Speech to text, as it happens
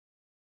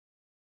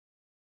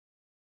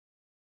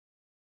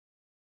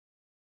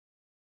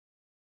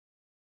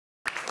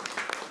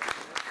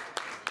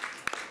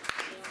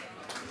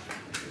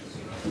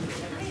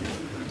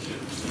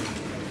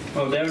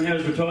Oh, Darren,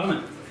 how's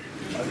retirement?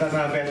 I don't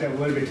know about that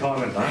word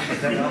retirement,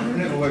 mate. I've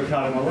never worked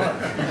hard in my life.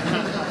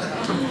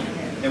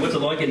 And what's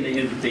it like in the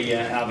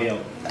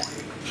RBL?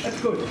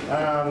 That's good.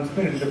 It's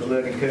been a bit of a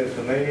learning curve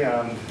for me.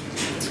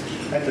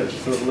 Had to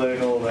sort of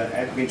learn all the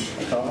admin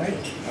side,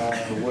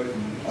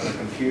 working on a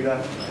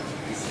computer,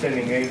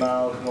 sending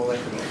emails and all that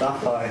sort of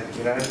stuff.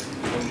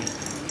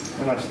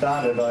 When I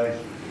started, I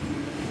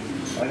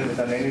never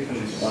done anything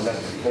like that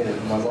before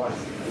in my life.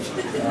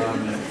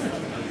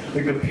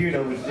 The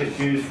computer was just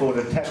used for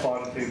the tap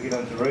on to get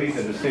onto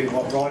Reason to see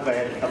what ride they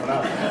had coming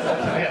up.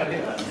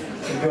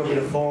 And do a bit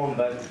of form,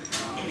 but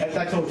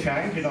that's all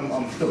changed and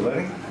I'm still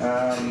learning.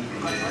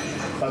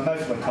 But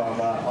most of the time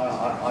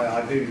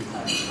I do,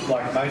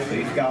 like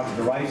mostly, going to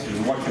the races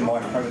and watching my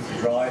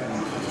apprentices ride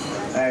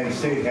and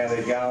see how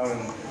they're going.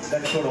 And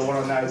that's sort of what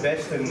I know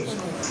best, and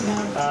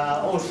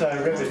also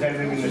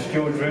representing them in the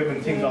stewards room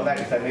and things like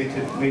that if they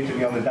need to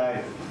be on the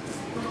day.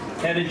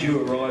 How did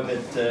you arrive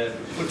at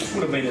what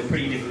would have been a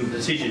pretty difficult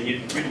decision?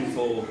 You'd ridden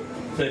for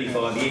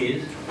 35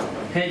 years.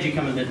 How did you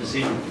come to that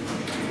decision?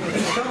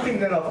 It's something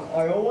that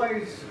I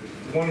always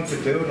wanted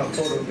to do, and I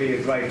thought it would be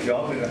a great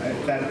job and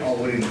that I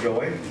would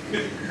enjoy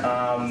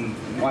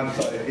once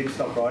I did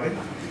stop riding.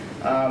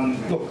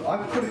 Look,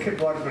 I could have kept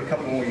riding for a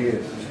couple more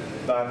years,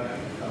 but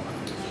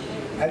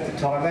at the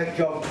time that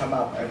job came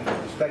up, and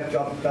that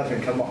job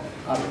doesn't come up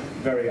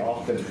very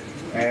often,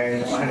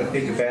 and I had to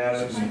think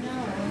about it and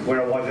where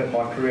I was at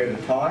my career at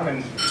the time, and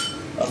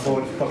I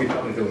thought it's probably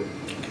time to do it.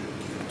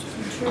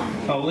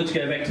 Oh, well, let's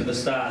go back to the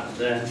start,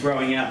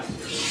 growing up.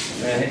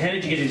 How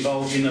did you get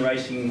involved in the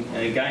racing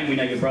game? We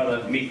know your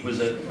brother Mick was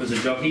a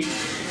jockey,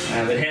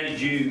 but how did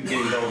you get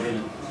involved in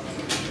it?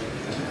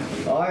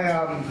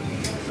 I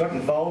got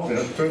involved in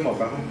it through my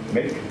brother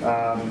Mick.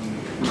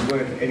 We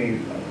weren't any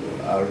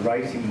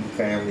racing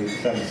family,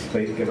 so to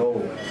speak, at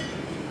all.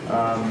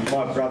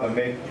 My brother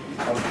Mick,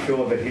 I'm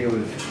sure that he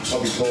was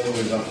probably born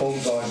with a horn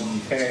guide in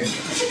his hand.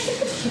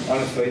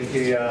 Honestly,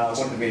 he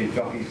wanted to be a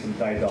jockey since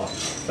day dot.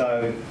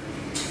 So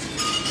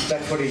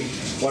that's what he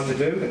wanted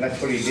to do, and that's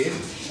what he did.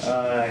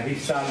 He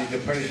started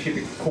his apprenticeship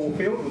at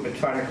Caulfield with a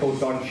trainer called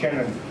Don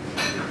Shannon.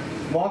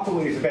 Michael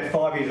is about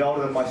 5 years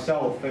older than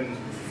myself, and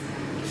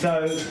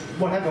so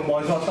what happened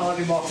was I followed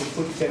in Michael's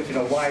footsteps in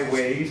a way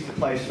where he used to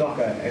play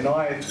soccer, and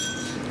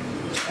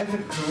as a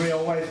career, I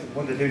always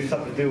wanted to do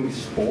something to do with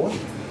sport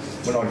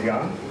when I was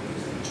young.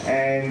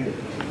 And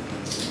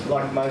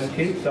like most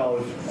kids, I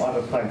was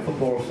either playing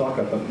football or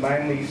soccer, but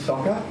mainly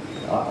soccer.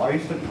 I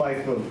used to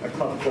play for a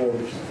club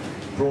called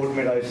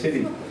Broadmeadow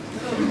City.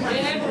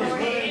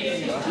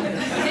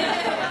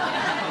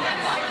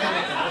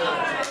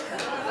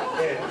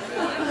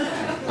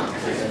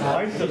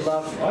 I used to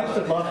love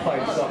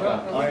playing soccer.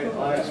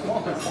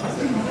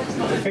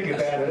 The thing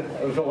about it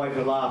was always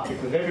a laugh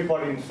because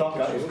everybody in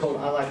soccer is called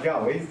a la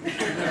Joey.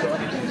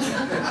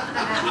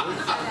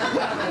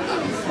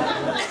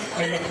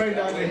 And a friend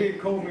over here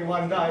called me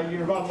one day,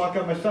 "You run like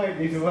a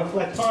Mercedes with a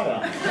flat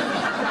tyre."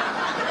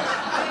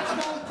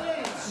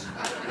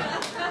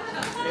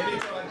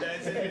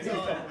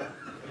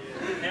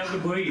 How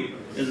good were you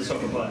as a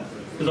soccer player?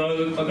 Because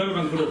I got it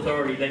on good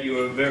authority that you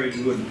were very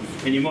good,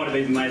 and you might have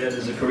even made that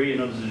as a career,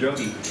 not as a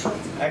jockey.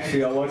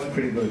 Actually, I was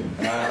pretty good.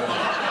 I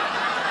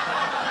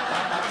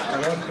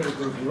was pretty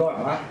good, right,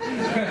 mate?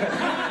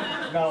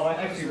 No, I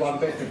actually won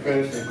best and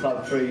first in the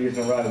club 3 years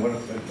in a row,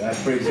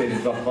 3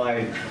 seasons I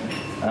played.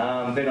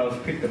 Then I was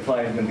picked to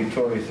play in the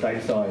Victoria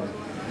State side.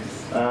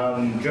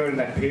 During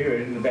that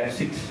period, in about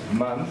 6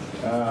 months,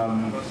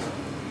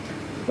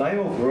 they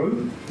all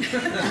grew.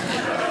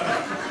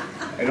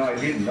 And I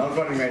didn't. I was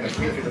running around the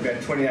pitch at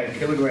about 28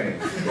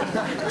 kilograms.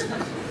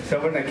 So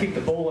when they kicked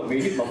the ball at me,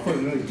 it hit my foot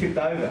and nearly tipped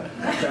over.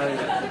 So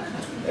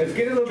it was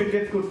getting a little bit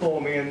difficult for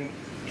me, and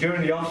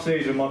during the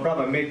off-season, my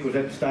brother Mick was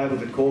at the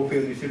stables at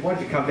Caulfield, and he said, "Why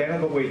don't you come down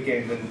on the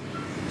weekend?" And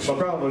my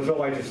brother was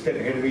always a step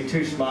ahead of me,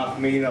 too smart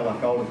for me, you know,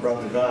 like older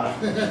brothers are.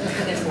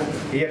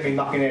 He had me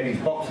mucking out his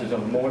boxes on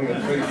the morning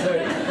at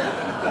 3:30.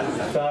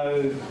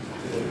 So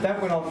that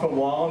went on for a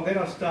while, and then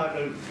I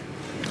started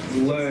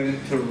learn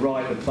to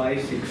ride the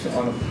basics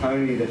on a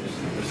pony that's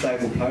a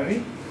stable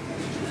pony.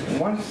 And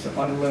once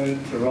I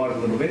learned to ride a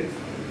little bit,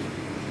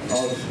 I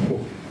was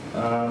hooked.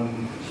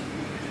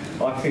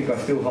 I think I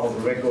still hold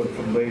the record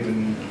from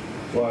leaving.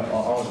 Well,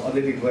 I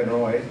live in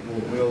Glenroy.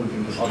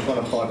 I've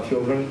got 5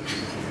 children,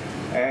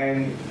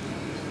 and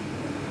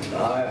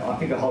I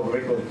think I hold the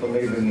record for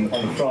leaving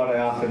on a Friday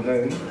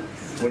afternoon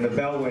when the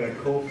bell went at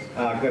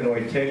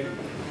Glenroy Tech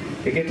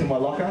to get to my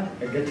locker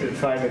and get to the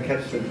train and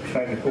catch the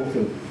train to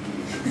Caulfield.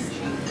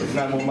 There's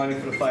no more money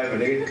for the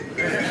favourite here.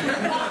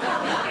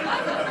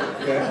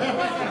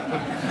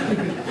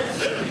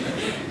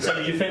 So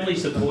did your family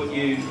support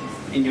you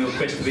in your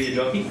quest to be a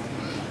jockey?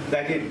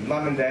 They did.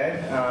 Mum and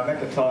Dad. At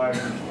the time,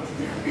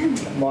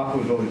 Michael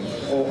was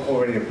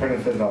already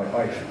apprentice, as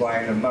I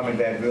explained, and Mum and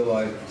Dad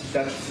realised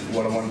that's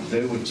what I wanted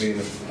to do, was being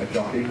a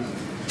jockey.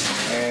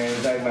 And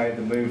they made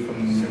the move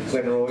from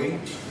Glenroy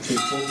to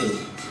Caulfield.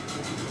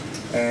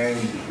 And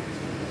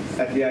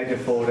at the age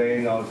of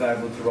 14, I was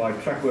able to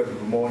ride track work in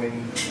the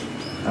morning,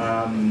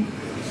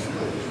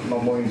 My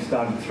morning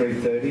started at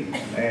 3:30,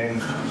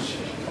 and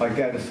I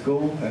go to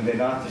school, and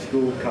then after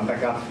school come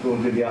back after school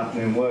and do the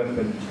afternoon work.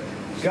 But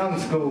going to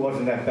school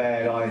wasn't that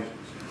bad. I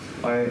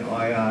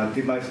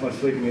did most of my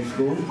sleeping at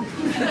school.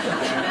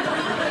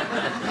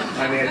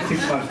 I only had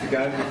 6 months to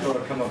go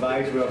before I come of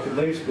age where I could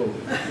leave school.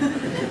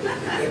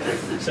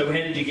 So how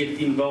did you get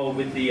involved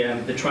with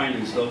the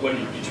trainers? Like, when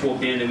did you just walk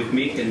down there with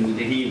Mick, and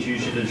did he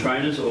introduce you to the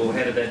trainers, or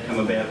how did that come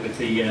about with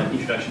the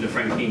introduction to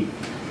Frank King,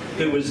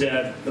 who was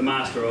the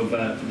master of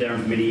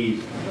Darren for many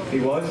years? He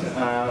was.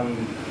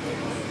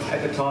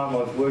 At the time I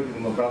was working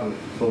with my brother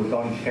called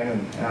Don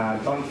Shannon.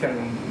 Don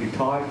Shannon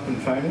retired from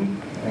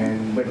training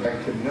and went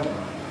back to Manila.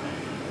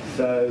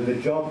 So the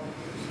job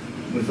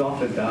was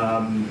offered,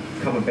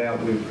 come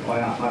about with, I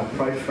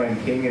approached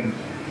Frank King, and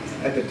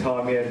at the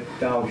time he had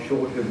Dale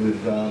Short, who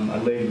was a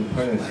leading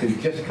apprentice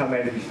who'd just come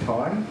out of his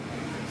time.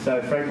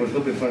 So Frank was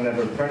looking for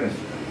another apprentice.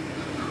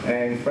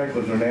 And Frank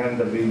was renowned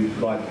to be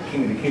like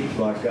king of the kids,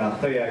 like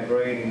Theo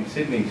Green in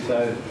Sydney.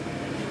 So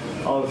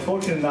I was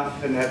fortunate enough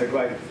to have a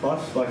great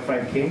boss like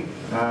Frank King.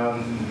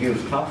 He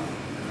was tough,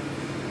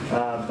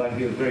 but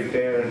he was very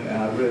fair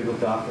and really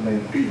looked after me.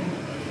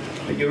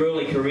 But your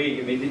early career,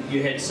 I mean,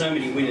 you had so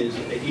many winners.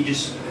 You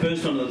just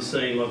burst onto the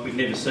scene like we'd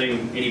never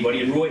seen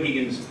anybody. And Roy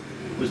Higgins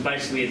was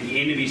basically at the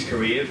end of his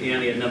career. He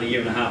only had another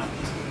year and a half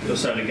or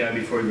so to go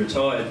before he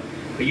retired.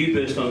 But you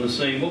burst on the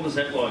scene. What was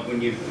that like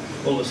when you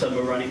all of a sudden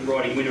were riding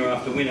winner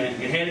after winner?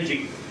 And how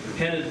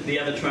did the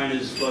other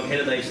trainers, like, how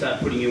did they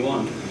start putting you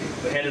on?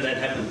 But how did that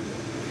happen?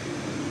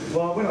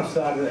 Well, when I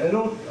started, it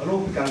all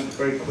began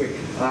very quick.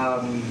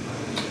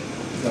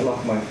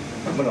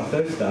 When I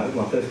first started,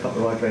 my first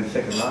couple of rides ran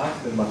second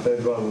last, and my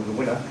third ride was a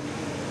winner.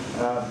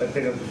 But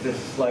then it was just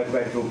a slow,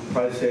 gradual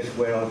process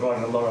where I was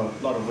riding a lot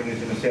of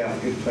winners in the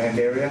South Gippsland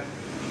area.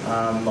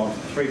 I was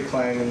 3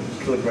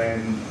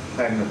 kilogram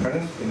claiming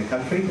apprentice in the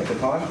country at the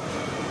time,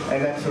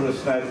 and that sort of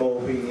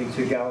snowballed me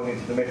into going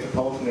into the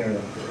metropolitan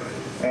area.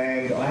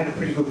 And I had a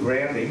pretty good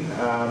grounding.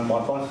 My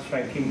boss,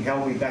 Frank King,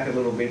 held me back a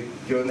little bit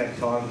during that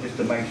time just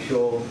to make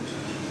sure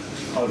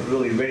I was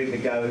really ready to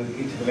go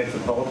into the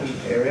metropolitan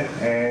area.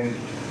 And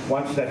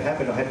once that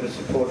happened, I had the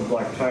support of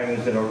like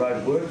trainers that I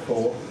rode work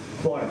for,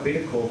 quite a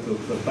bit of Caulfield,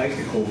 the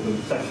basic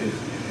Caulfield, such as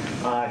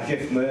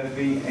Jeff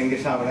Murphy,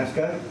 Angus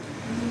Armanasco.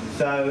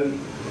 So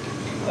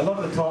a lot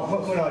of the time,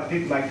 when I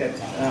did make that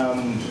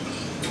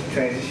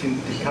transition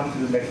to come to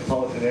the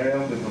metropolitan area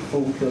with a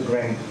full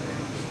kilogram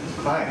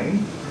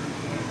claim,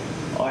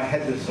 I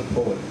had the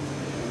support.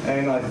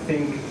 And I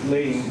think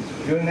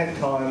during that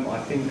time, I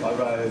think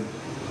I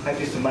had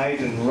this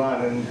amazing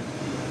run, and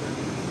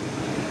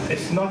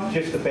it's not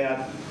just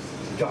about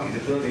jockey's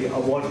ability. I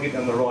was getting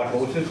on the right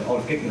horses, I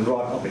was getting the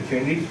right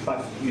opportunities,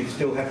 but you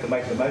still have to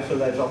make the most of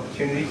those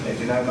opportunities, as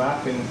you know,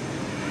 Mark. And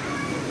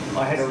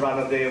I had a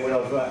runner there when I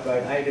rode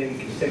 18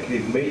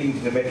 consecutive meetings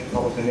in the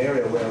metropolitan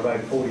area where I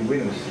rode 40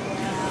 winners.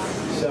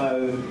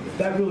 So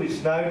that really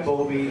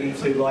snowballed me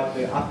into like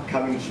the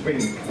upcoming spring.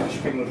 The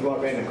spring was right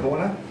around the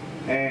corner,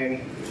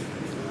 and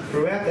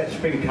throughout that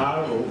spring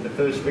carnival, the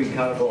first spring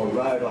carnival I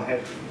rode, I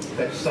had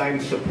that same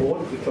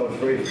support, which I was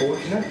very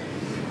fortunate.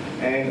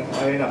 And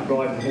I ended up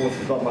riding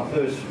horses like my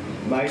first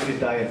major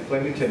day at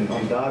Flemington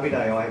on Derby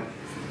Day. I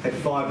had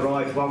 5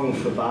 rides. One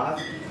was for Bart,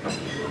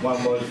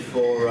 one was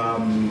for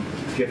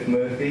Jeff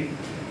Murphy,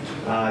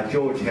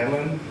 George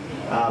Hamlin,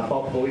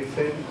 Bob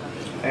Hoysted,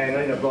 and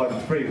I ended up riding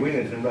 3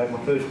 winners and rode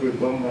my first Group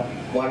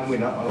 1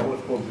 winner on a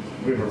horse called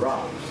River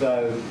Rough.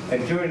 So,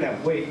 and during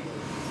that week,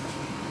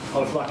 I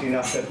was lucky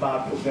enough that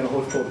Bart put me on a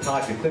horse called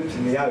Target Eclipse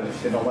in the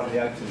Oaks, and I won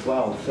the Oaks as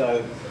well.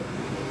 So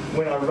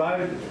when I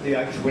rode the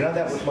Oaks winner,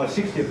 that was my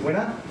 60th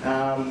winner,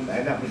 and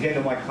that was the end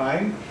of my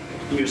claim.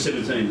 You were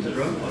 17, is that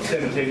right? I was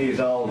 17 years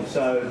old,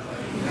 so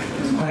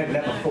I had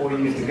another 4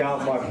 years to go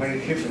of my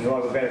apprenticeship and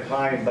ride a better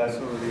claim, but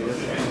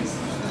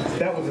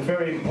that was a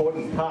very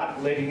important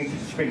part leading into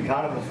the Spring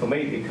Carnival for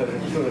me, because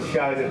it sort of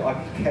showed that I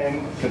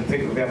can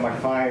compete without my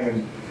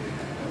claim,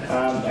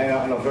 and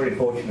I'm very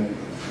fortunate.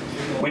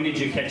 When did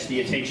you catch the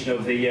attention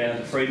of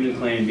the Friedman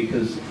clan?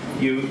 Because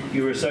you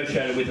were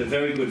associated with a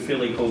very good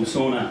filly called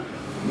Sauna,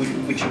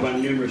 which you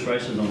won numerous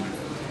races on.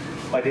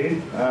 I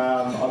did.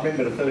 I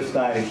remember the first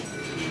day,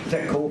 it was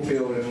at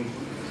Caulfield, and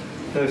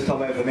first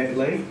time I ever met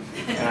Lee.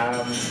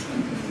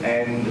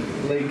 And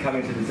Lee came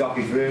into the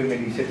jockey's room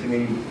and he said to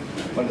me,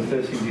 one of the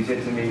first things he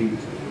said to me,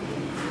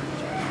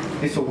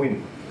 "This will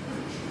win."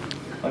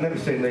 I've never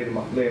seen Lee in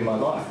my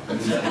life.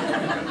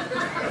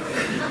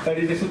 But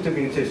he just looked at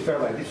me and said straight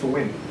away, "This will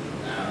win.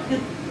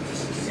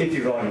 If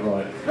you ride it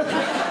right."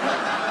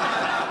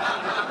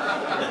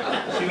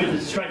 She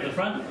went straight to the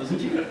front, wasn't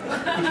she? She was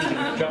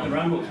a jump and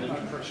run horse,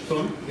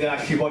 wasn't she?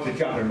 Yeah, she was a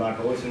jump and run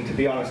horse, and to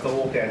be honest, I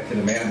walked out to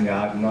the mountain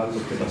yard and I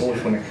looked at the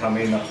horse when it come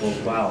in. I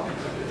thought, wow,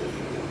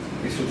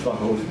 this looks like a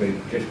horse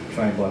being just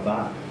trained by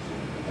Bart.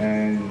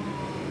 And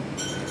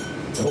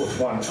the horse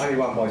only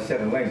won by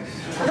 7 lengths.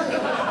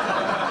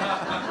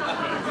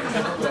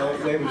 So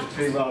it was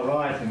too well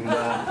right, and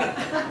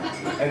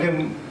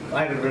then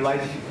I had a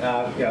relation, you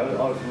know,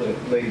 I was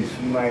Lee's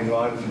main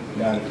rider,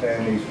 the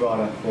family's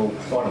rider for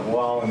quite a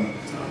while, and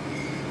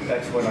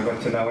that's when I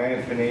got to know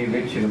Anthony,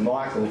 Richard and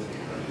Michael,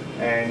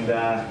 and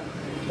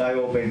they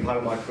all been part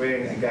of my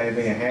career and gave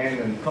me a hand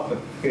and copped a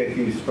fair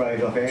few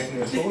sprays off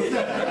Anthony, of course.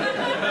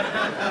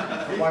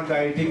 One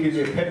day he did give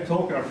me a pep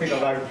talk, and I think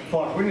I rode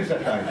 5 winners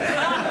that day.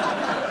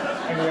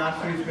 And he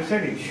asked me his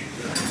percentage.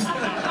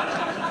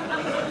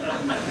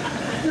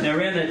 Now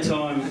around that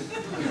time,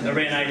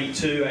 around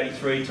 82,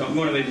 83 time,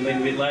 might have even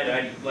been a bit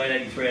later, late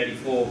 83,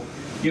 84,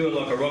 you were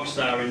like a rock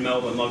star in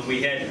Melbourne. Like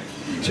we had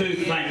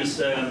two famous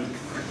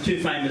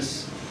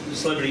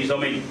celebrities, I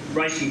mean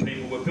racing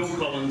people, were Bill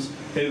Collins,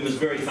 who was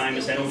very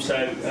famous, and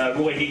also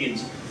Roy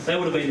Higgins. They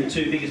would have been the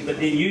two biggest, but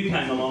then you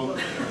came along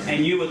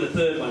and you were the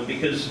third one,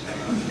 because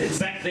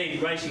back then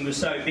racing was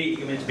so big.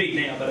 I mean, it's big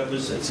now, but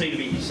it seemed to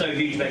be so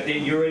huge back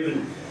then. You were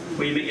even,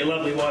 where you met your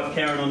lovely wife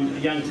Karen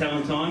on Young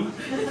Talent Time.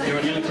 You were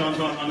on Young Talent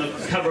Time on the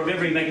cover of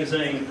every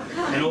magazine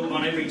and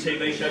on every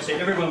TV show, so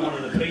everyone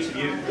wanted a piece of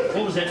you.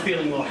 What was that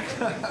feeling like?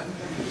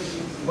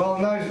 Well,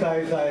 in those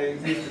days they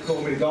used to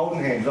call me the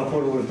Golden Hands. I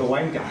thought it was the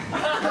wanker.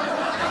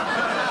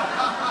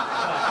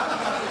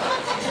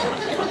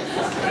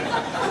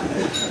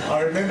 I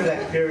remember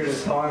that period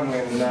of time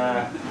when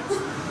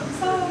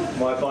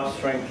my boss,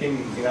 Frank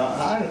King, you know,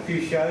 I had a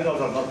few shows. I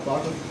was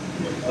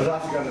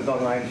asked to go on the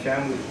Don Lane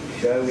show,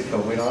 which I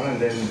went on, and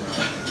then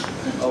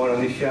I went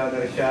on this show and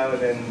that show, and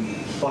then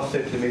the boss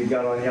said to me,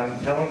 go on Young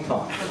Talent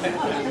Time. I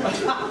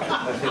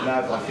said,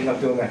 no boss, you're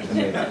not doing that to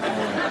me.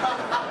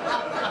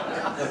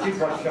 I did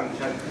watch Young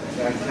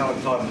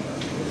Talent Time,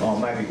 oh,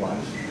 maybe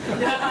once.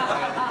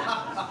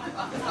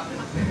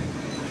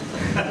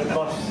 The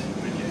boss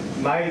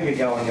made me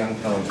go on Young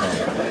Talent Time.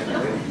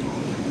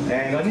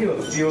 And I knew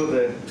a few of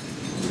the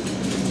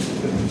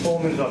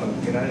performers on it,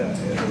 you know, the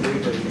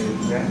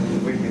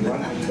weekly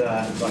one, and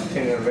like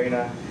Tina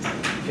Arena,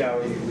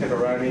 Joey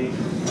Pepperoni.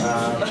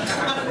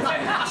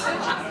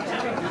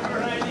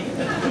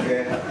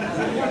 Yeah,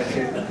 that's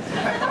it.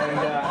 And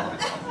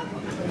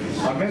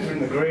I remember in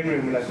the green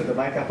room when I put the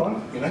makeup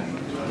on, you know,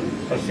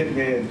 I was sitting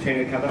there and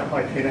Tina come up,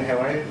 hi Tina, how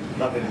are you?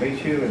 Lovely to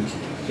meet you. And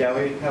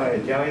Joey, how are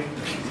you, Joey?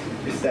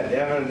 Just sat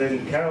down, and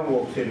then Carol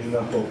walks in, and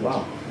I thought,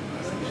 wow,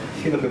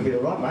 she looked a bit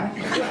alright,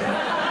 mate.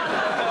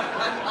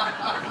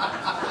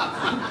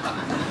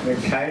 And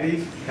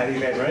Katie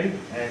Van Reed,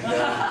 and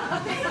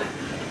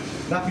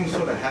nothing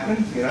sort of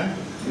happened, you know.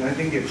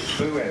 Didn't get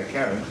boo out of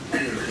Karen.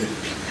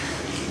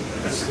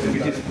 It was just a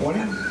bit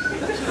disappointing.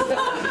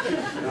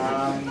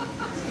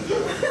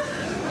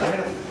 I had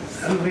a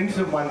little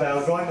incident one day. I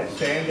was riding at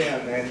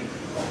Sandown, and a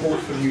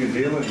horse from New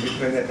Zealand, which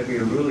turned out to be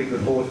a really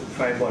good horse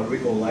trained by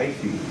Rick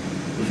Lacey,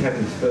 was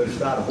having his first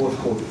start, a horse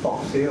called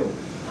Fox Hill.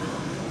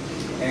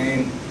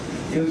 And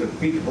he was a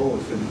big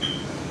horse, and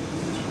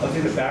I was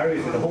in the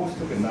barriers, and the horse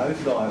took a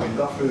nosedive and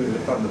got through the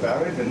front of the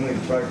barriers and nearly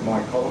broke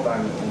my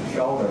collarbone and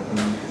shoulder.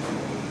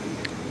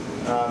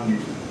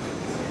 And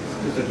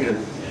there's a bit of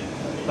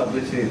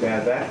publicity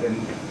about that, and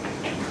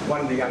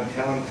one of the Young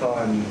Talent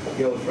Time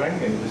girls rang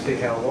me to see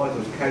how I was. It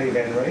was Katie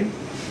Van Reed.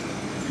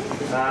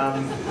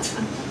 And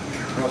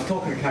I was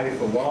talking to Katie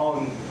for a while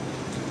and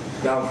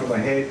going through my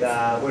head,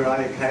 where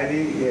are you,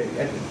 Katie?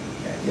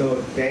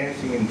 You're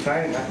dancing and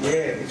training.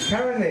 Yeah, it's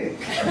Karen there.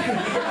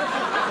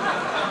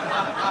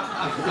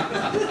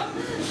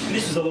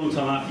 This was a long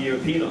time after you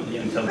appeared on the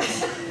Young Talent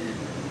Time.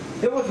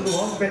 It was a little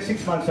while, about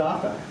 6 months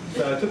after,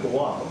 so it took a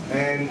while.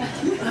 And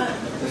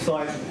it's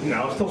like, you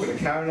know, I was talking to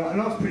Karen,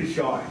 and I was pretty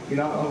shy. You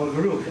know, I was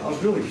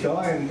really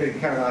shy, and then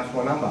Karen asked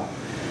my number.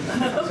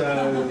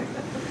 So.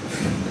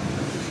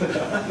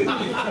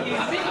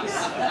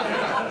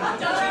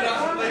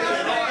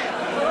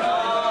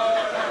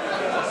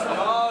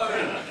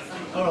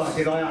 All right,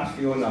 did I ask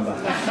for your number?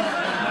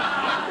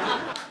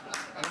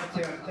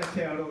 That's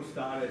how it all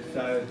started.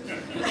 So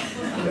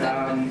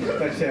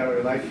that's our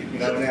relationship. You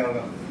know, now I've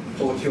got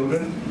 4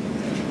 children.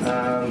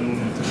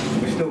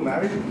 We're still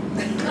married. You're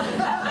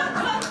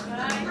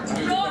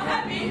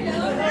happy.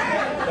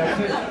 That's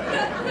it.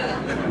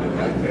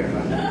 Fair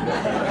enough.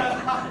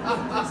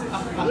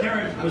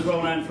 Darren was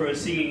well known for her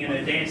singing and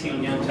her dancing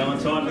on Young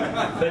Talent Time,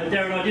 but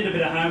Darren, I did a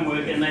bit of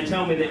homework, and they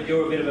tell me that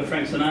you're a bit of a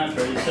Frank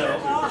Sinatra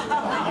yourself.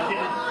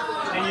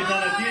 And you've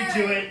done a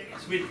few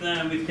duets with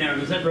Karen,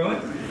 is that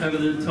right? Over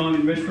the time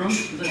in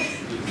restaurants? Is that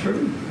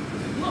true?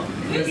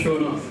 I'm sure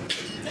not.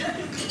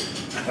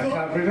 I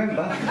can't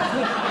remember.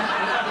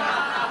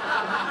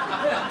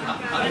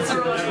 That's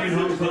all right. In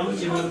Hong Kong,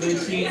 you might have been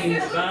singing in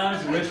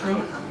bars and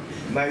restaurants?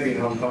 Maybe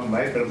in Hong Kong,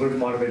 mate, but it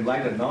might have been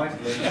late at night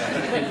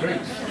and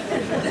drinks.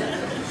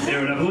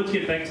 Fair enough. Well, let's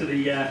get back to the,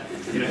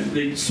 you know,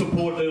 the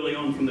support early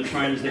on from the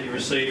trainers that you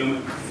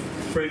received.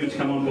 Freeman's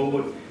come on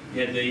board.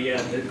 You had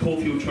the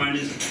Caulfield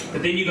trainers,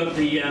 but then you got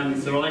the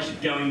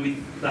relationship going with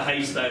the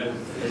Hayes stable.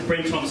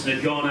 Brent Thompson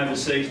had gone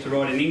overseas to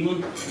ride in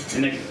England,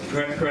 and that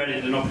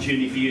created an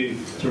opportunity for you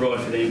to ride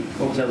for them.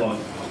 What was that like?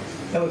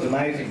 That was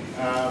amazing.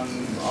 I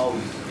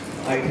was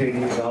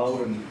 18 years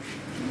old, and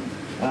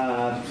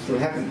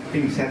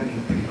things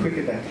happened pretty quick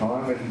at that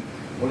time, and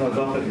when I was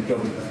offered the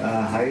job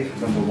at Hayes,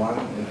 number one,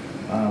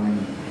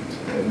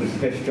 it was the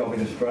best job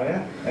in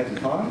Australia at the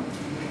time.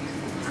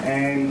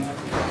 And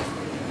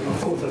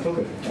of course I took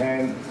it.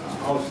 And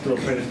I was still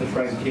apprentice to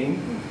Frank King.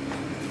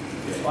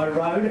 I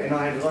rode and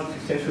I had a lot of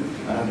success with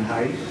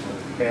Hayes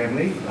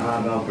family.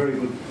 They were very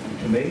good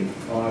to me.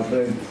 I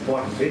learned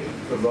quite a bit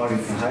from riding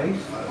for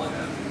Hayes.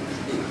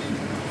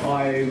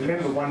 I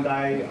remember one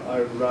day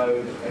I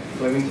rode at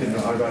Flemington.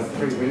 I rode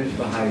 3 winners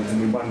for Hayes and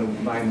we won the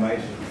main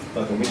race,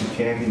 like the winter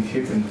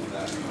championship. And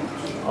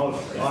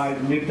I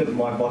lived at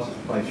my boss's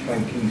place,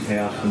 Frank King's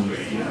house, and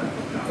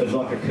it was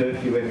like a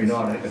curfew every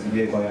night. I had to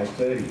be there by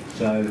 8:30.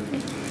 So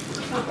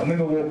I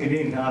remember walking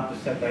in after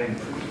Saturday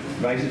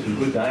races, was a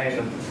good day,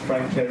 and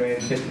Frank turned around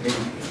and said to me,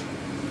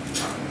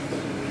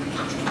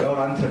 "Well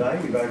done today,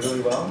 you rode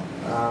really well.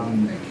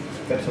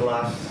 That's the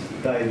last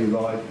day you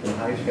ride for the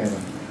Hayes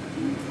family."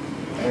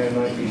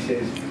 And he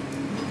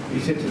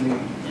said to me,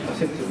 I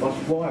said to the boss,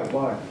 why?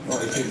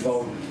 He said,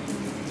 "Well,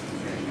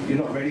 you're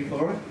not ready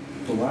for it,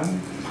 for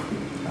one.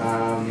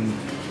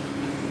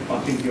 I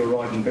think you were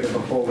riding better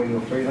before when you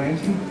were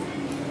freelancing."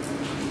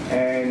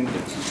 And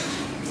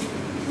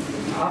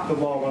after a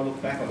while I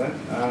look back on it,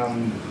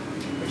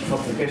 it's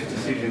probably the best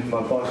decision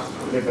my boss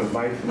ever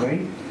made for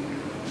me.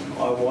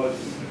 I was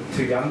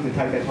too young to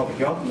take that type of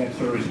job and that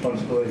sort of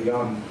responsibility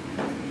on.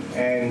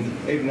 And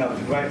even though it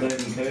was a great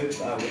learning curve,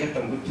 we left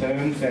on good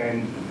terms,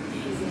 and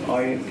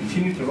I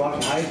continued to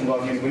ride for Hayes and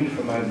ride many wins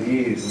from over the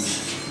years.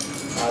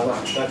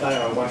 They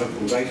are a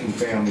wonderful racing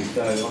family,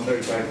 so I'm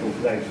very grateful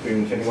for that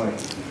experience anyway.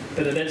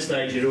 But at that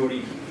stage you'd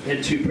already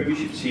had 2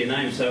 premierships to your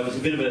name, so it was a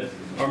bit of a...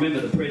 I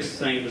remember the press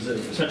saying it was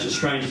such a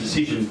strange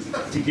decision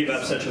to give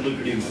up such a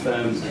lucrative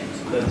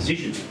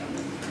position.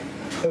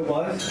 It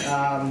was,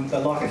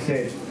 but like I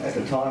said, at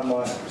the time,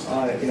 when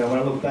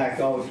I look back,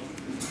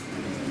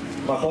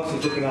 my boss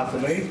was looking after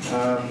me,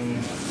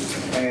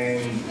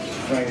 and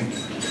Frank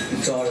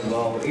decided,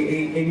 well,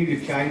 he knew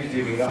to change it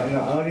to me, and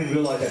I didn't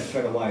realise that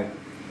straight away.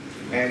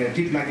 And it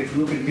did make a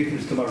little bit of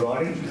difference to my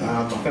riding.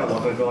 I felt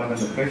like I was riding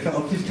under pressure. I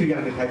was just too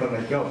young to take on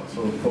that job,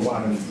 for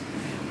one, and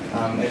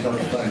as I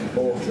was saying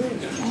before.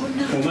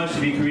 Well, most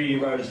of your career you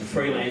rode as a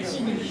freelance,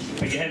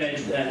 but you had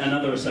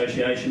another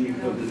association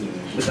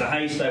with the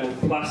Hayes stable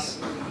plus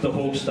the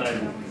Hawke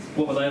stable.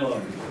 What were they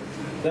like?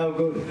 They were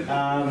good. It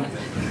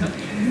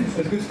was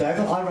a good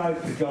stable. I rode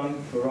for John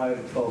for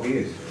over 12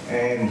 years,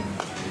 and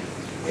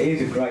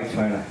he's a great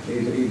trainer.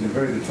 He's a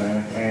very good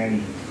trainer,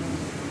 and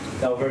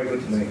they were very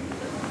good to me.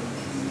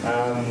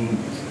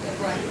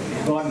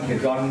 Riding for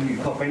John, you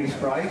cop any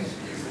sprays,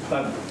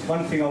 but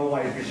one thing I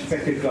always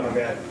respected John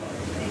about,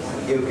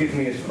 he'll give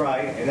me a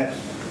spray and that's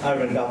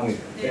over and done with.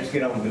 Let's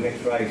get on with the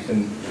next race.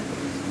 And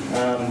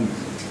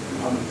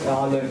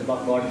I learned a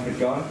lot riding for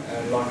John,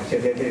 and like I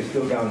said, they're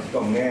still going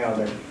strong now.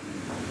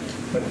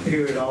 But the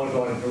period I was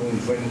riding for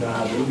was when the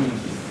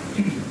Williams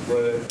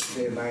were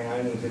their main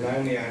owners and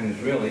only owners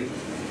really.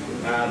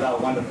 They were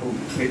wonderful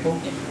people,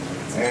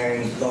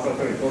 and I got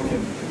very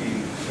fortunate to be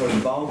sort of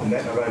involved in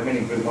that. I rode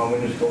many Group 1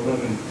 winners for them,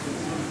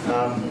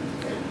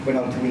 and went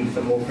on to win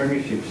some more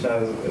premierships,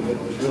 so it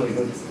was really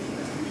good.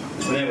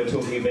 Well, now we're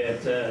talking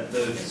about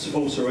the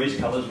all Cerise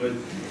colours, but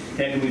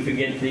how can we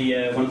forget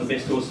one of the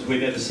best horses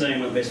we've ever seen,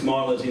 one of the best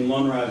milers in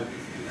Lonhro.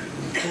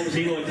 What was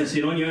he like to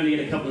sit on? You only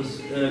had a couple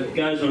of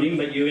goes on him,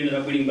 but you ended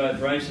up winning both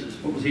races.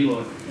 What was he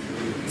like?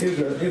 He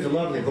was a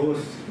lovely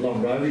horse,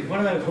 Lonhro. He's one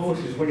of those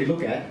horses when you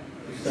look at,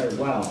 you say,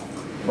 wow,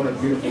 what a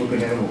beautiful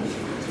looking animal.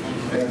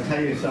 And I'll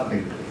tell you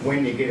something,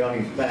 when you get on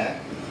his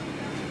back,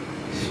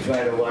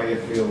 straight away you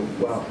feel,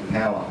 wow,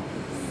 power.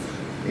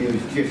 He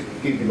was just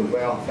giving you the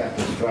wow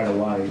factor straight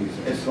away.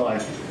 It's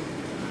like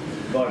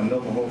riding a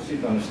normal horse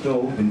sitting on a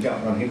stool and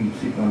jumping on him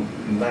sitting on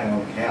and laying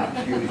on a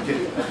couch. He was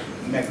just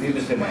a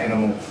magnificent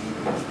animal.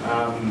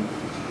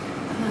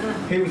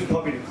 He was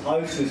probably the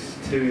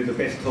closest to the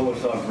best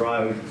horse I've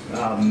rode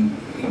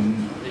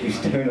in his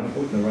turn of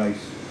foot in the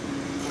race.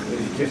 It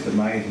was just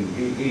amazing.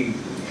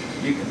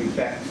 You could be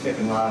back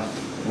second last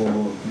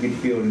or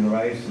midfield in the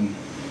race, and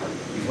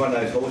he's one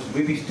of those horses.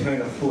 With his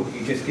turn of foot,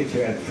 he just gets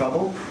you out of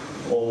trouble,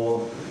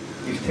 or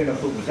his turn of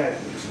foot was that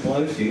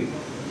explosive,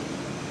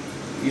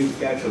 you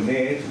go from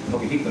there to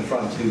probably hit the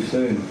front too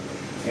soon.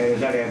 And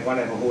there's only one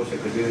other horse that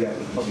could do that,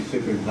 was probably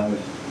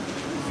Superimposed.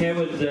 How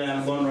would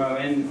Lonhro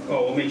and,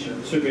 I'll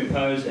mention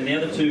Superimposed, and the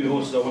other 2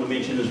 horses I want to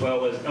mention as well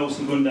was El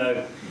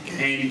Segundo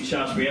and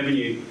Shaftesbury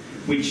Avenue,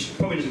 which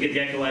probably doesn't get the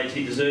accolades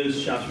he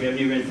deserves. Shaftesbury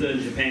Avenue ran 3rd in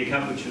the Japan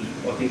Cup, which was,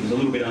 I think, was a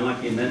little bit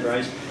unlucky in that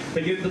race.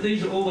 But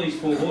all these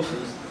 4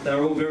 horses,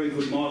 they're all very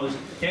good milers.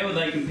 How would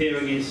they compare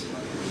against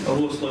a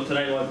horse like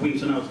today, like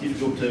Winks? I know it's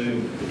difficult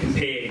to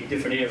compare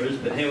different eras,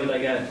 but how would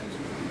they go?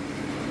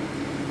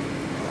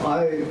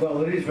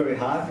 Well, it is very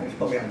hard, and it's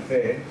probably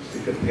unfair to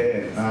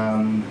compare.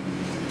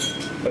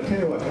 But tell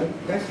you what,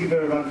 let's give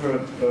her a run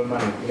for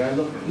money. You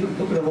know,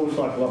 look at a horse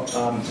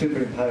like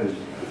Superimposed.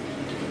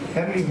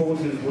 How many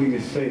horses will you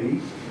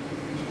see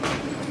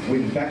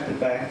win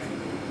back-to-back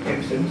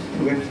Epsons,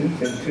 2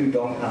 Epsons and 2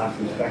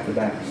 Doncasters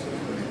back-to-back?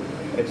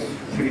 It's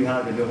pretty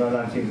hard to do, and I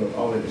don't think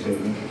I'll ever see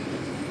them.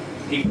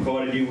 he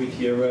provided you with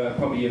your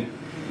probably a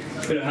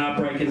bit of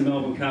heartbreak in the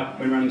Melbourne Cup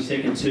when running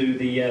second to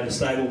the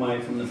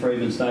stablemate from the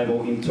Freedman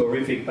stable in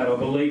Terrific, but I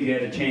believe you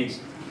had a chance,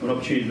 an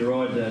opportunity to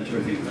ride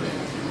Terrific.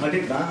 I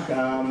did, Mark.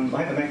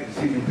 I had to make a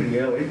decision pretty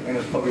early, and it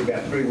was probably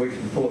about 3 weeks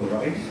before the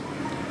race.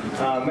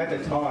 At the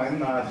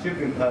time,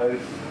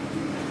 Superimposed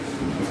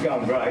was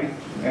going great,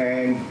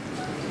 and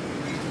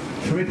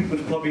Terrific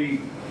was probably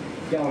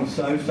going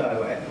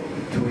so-so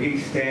to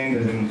his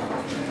standard, and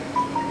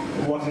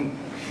wasn't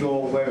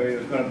sure whether it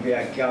was going to be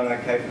going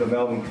okay for the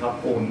Melbourne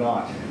Cup or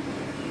not.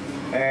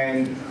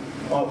 And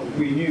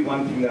we knew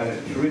one thing, though,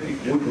 that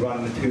Terrific would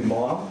run the 2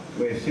 mile,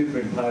 where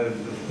Superimposed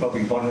was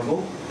probably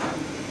vulnerable.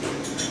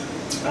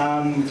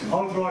 I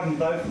was riding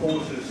both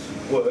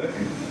horses' work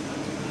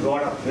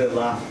right up to their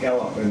last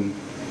gallop, and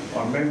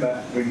I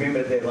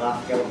remember their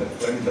last gallop at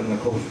Flemington on the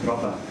course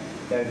proper.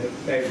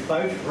 They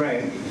both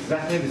ran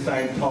exactly the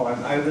same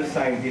time, over the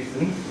same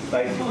distance,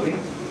 basically.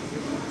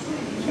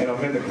 And I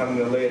remember coming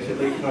to Lee, I said,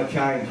 "Lee, can I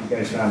change?" He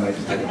goes, "No, mate,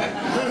 stay."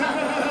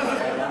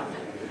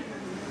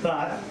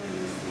 But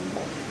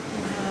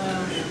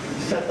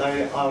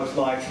Saturday, I was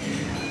like,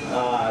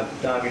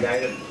 Derby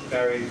Day,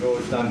 Barry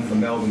George done for the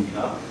Melbourne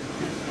Cup,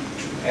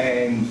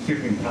 and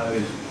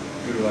Superimposed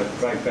drew a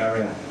great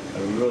barrier, a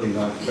really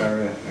nice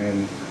barrier,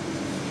 and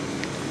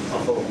I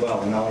thought, well,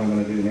 I know what I'm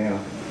going to do now.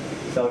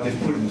 So I just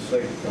put him to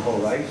sleep the whole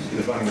race. He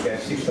was running about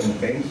 6 on the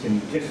fence, and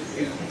just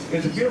it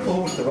was a beautiful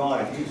horse to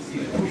ride.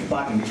 You push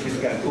button, you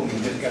just go boom, you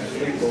just go to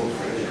sleep, or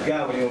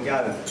go and you'll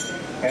go.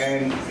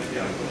 And I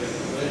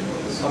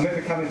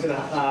remember coming to the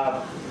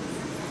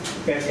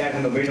about the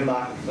 800 metre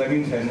mark at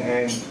Flemington,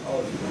 and I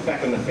was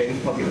back on the fence,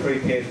 probably 3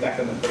 pairs back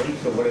on the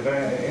fence or whatever,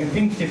 and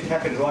things just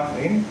happened right for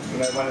him. You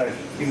know, one of those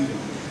things,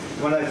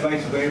 one of those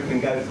races where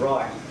everything goes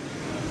right.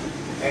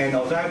 And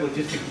I was able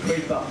just to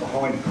creep up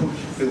behind Cooch,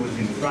 who was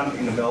in front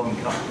in the Melbourne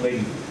Cup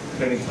leading,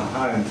 turning for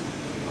home.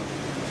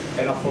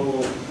 And I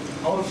thought,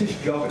 I was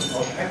just jogging, I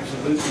was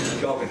absolutely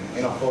jogging.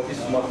 And I thought, this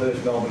is my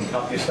first Melbourne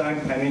Cup, just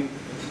don't panic,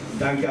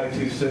 don't go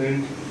too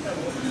soon,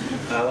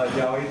 like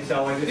Joey.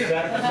 So I just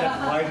sat,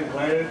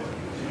 waited.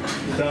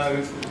 So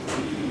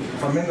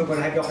I remember when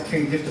I had the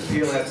opportunity just to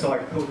peel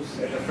outside Cooch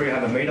at the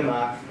 300 metre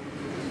mark,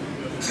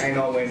 and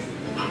I went,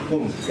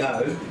 boom,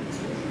 go.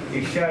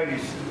 He showed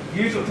his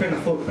usual turn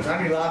of foot, but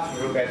only lasted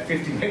for about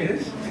 50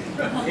 metres.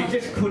 He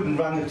just couldn't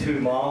run the 2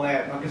 mile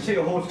out. I could see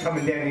a horse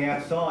coming down the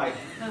outside.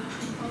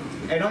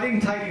 And I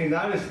didn't take any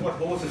notice what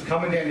horse was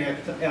coming down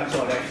the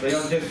outside, actually.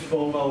 I just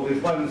thought, well,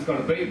 there's one that's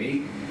going to beat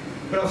me.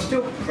 But I was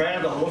still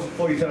proud of the horse. I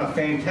thought he's done a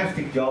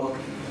fantastic job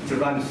to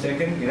run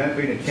second, you know,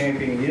 being a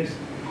champion he is.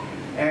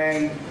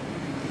 And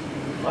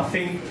I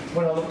think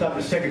when I looked up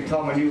the second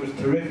time, I knew it was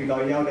Terrific.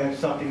 I yelled out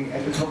something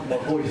at the top of my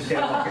voice to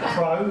sound like a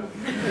crow.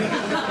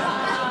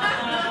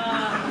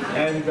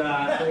 And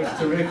it was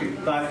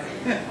terrific. But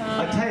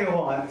I tell you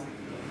what,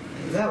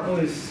 that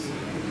was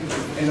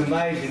an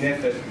amazing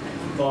effort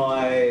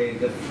by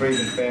the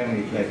Freedman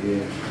family that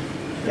year.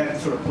 That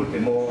sort of put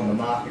them all on the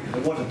market,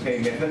 because it was a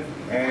team effort,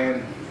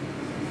 and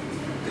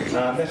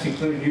that's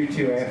including you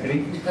too,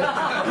 Anthony.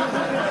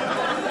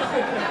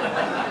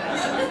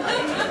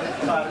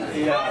 But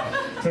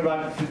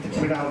to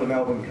win out the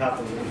Melbourne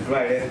Cup was a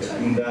great effort,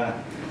 and the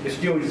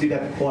stewards did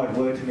have a quiet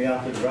word to me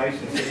after the race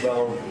and said,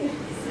 well,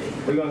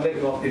 we're going to let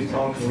you off this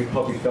time because we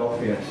probably fell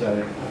for you,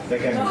 so they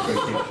gave me a free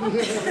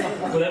kick.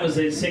 Well, that was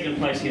the second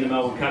place in the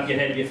Melbourne Cup. You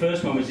had your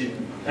first one was in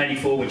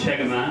 '84 with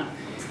Chagamar.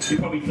 You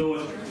probably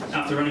thought,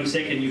 after running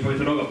second, you probably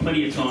thought, I've got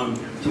plenty of time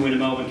to win a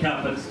Melbourne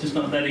Cup, but it's just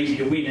not that easy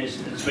to win, as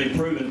it's been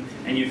proven,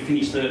 and you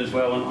finished third as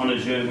well on a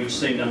journey, which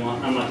seemed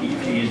unlucky a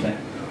few years back.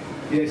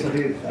 Yes, I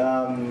did.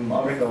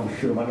 I reckon I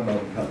should have won a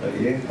Melbourne Cup that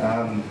year.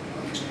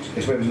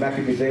 It's when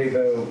Maccabee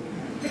Devo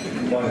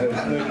won her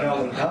third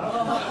Melbourne Cup.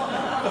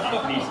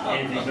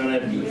 Anthony's not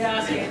having it.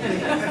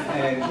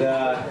 And,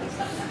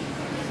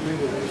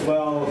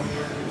 well,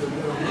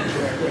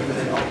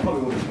 I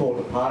probably would have scored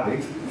the party,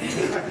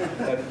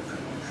 but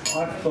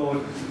I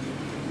thought,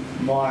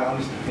 my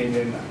honest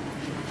opinion,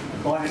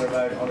 if I had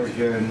rode on a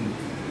journey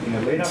in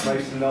the lead-up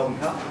race to the Melbourne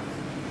Cup,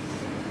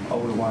 I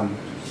would have won.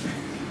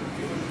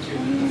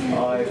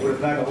 I would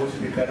have known the horse a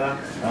bit better.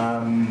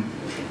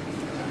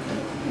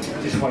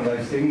 Just one of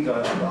those things. I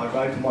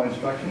rode to my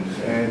instructions,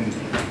 and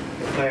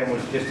the plan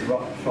was just to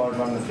try and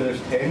run the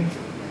first 10.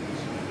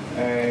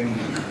 And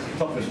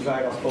top of the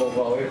straight, I thought,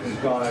 well, everything's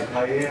going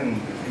okay here.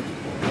 And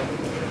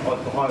I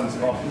was behind,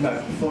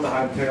 before the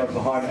home turn, I was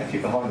actually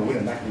behind the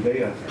winner,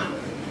 Maccabee.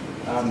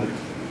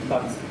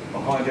 But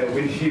behind her,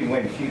 when she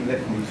went, she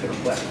left me sort of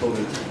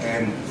flat-footed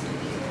and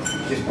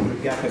just put a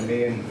gap in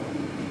me and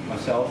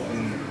myself.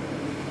 And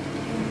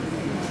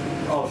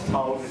I was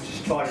told,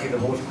 just try to get the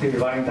horse clear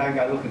running, don't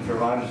go looking for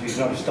runs, he's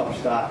not a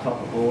stop-start type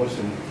of horse.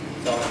 And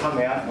so I come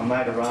out and I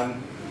made a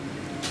run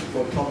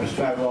for top of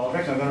straight. Well, I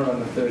reckon I'm going to run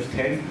the first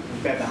 10.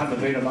 About the 100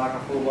 metre mark, I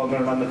thought, well, I'm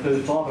going to run the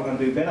first 5, I'm going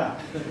to do better.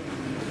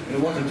 And it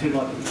wasn't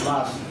until like the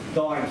last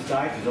dying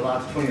stage, the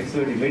last 20 or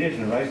 30 metres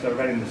in the race, I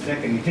ran in the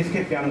second. You just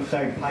kept going at the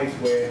same pace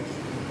where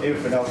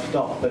everything else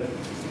stopped. But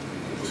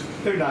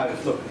who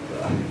knows? Look,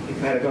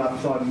 if they had gone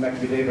upside and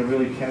Macbeth and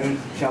really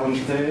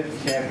challenged her,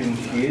 champion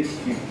she is,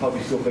 she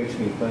probably still beats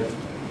me, but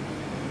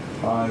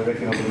I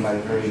reckon I would have made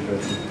it very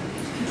interesting.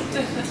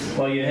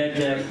 Well, you had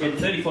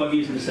 35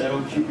 years in the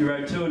saddle. You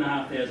rode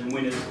 2,500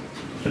 winners,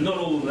 but not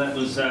all of that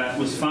was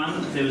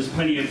fun. There was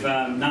plenty of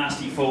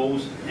nasty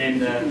falls,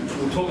 and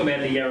we'll talk about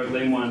the Yarra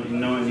Glen one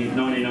in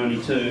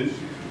 1992,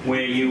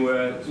 where you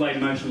were laid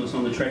motionless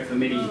on the track for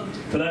many.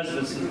 For those of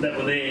us that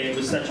were there, it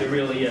was such a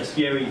really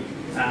scary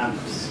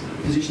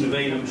position to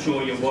be in. I'm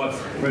sure your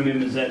wife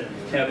remembers that,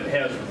 how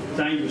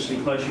dangerously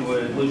close you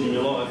were losing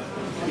your life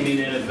in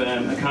and out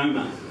of a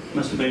coma.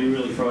 Must have been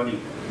really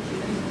frightening.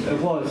 It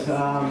was.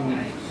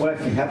 What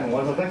actually happened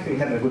was I was actually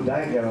having a good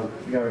day at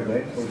Yarra Glen.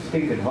 It was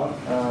stinking hot,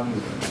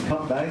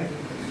 top day,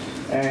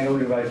 and I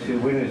already rode 2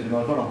 winners, and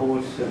I was on a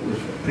horse that was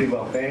pretty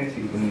well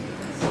fancied, and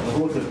the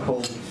horse was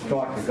called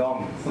Strike the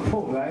Gong, the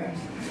full name.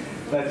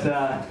 But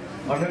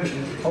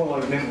all I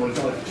remember was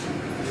I was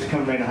just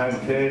coming around the home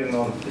turn, and I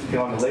was just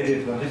behind the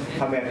leaders, and I just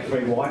come out the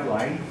 3 wide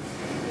lane,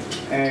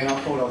 and I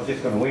thought I was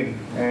just going to win.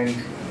 And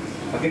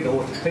I get the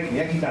horse to speak, and he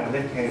actually done a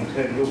left-hand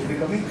turn real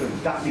quick on me, so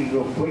it ducked in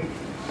real quick.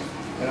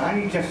 And I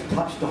only just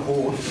touched the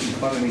horse in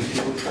front of me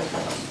shield,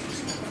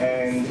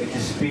 and it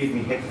just speared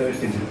me head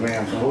first into the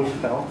ground. So the horse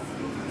fell,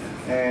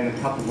 and a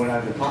couple went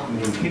over the top of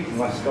me and kicked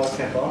my skull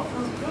cap off.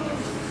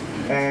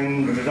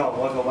 And the result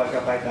was I woke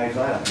up 8 days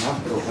later in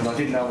hospital, and I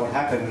didn't know what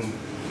happened.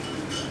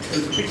 It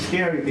was a bit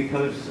scary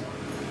because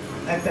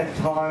at that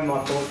time I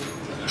thought,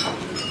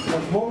 I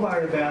was more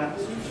worried about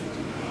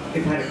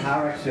if I had a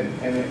car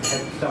accident and it had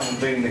someone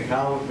been in the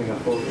car with me. I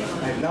thought,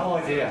 I had no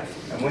idea.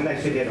 And when they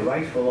said he had a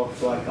race, well, I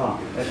was like, oh,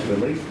 that's a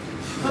relief.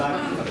 But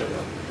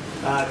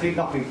it did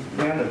knock me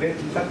down a bit.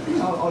 But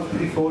I was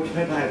pretty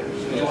fortunate. I had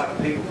the right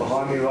people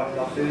behind me, right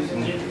doctors,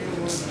 and I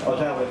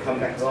was able to come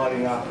back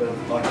riding after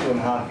like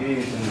 2.5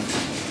 years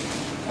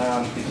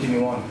and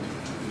continue on.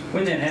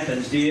 When that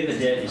happens, do you ever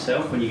doubt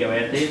yourself when you go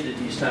out there? Did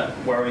you start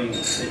worrying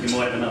that you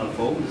might have another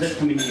fall? Does that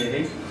come into your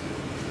head?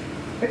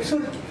 It's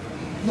sort of,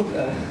 look,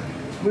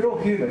 we're all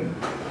human,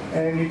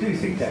 and you do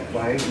think that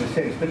way in a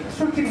sense, but it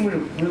sort of didn't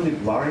really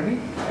worry me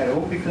at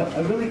all because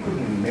I really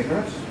couldn't remember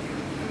it.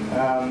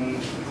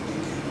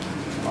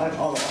 I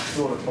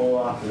sort of fall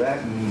after that,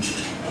 and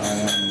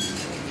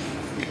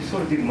it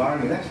sort of didn't worry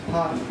me. That's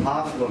part and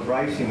parcel of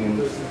racing,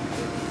 and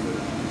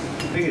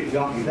to be a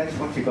jockey, that's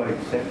what you've got to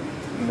accept.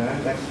 You know,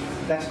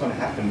 that's going to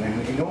happen,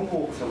 and in all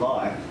walks of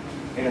life,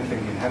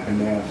 anything can happen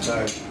now.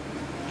 So it's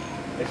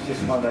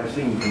just one of those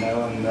things, you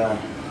know, and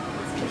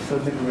it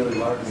sort of never really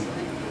worried me.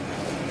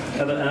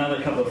 Another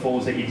couple of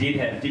falls that you did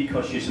have did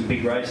cost you some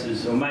big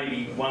races, or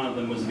maybe one of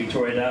them was the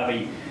Victoria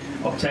Derby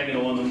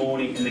octagonal on the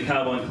morning in the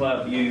Carbine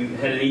Club. You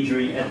had an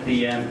injury at the,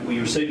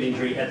 you received an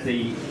injury at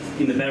in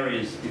the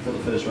barriers before the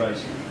first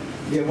race.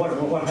 Yeah, what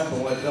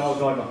happened was I was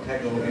riding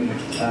octagonal in the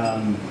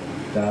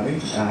Derby.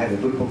 I had a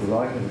good book of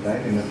riding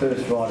today, and the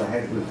first ride I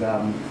had was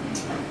at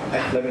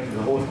Leamington,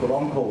 a horse called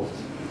Encores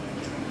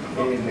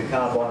in the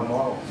Carbine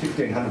mile,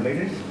 1,600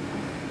 metres.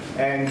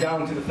 And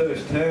going to the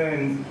first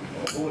turn,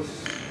 a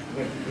horse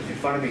was in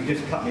front of me,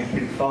 just cut me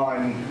pretty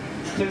fine,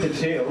 flipped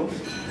its heels.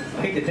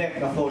 I hit the deck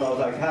and I thought I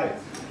was okay.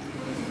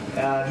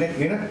 Next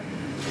minute,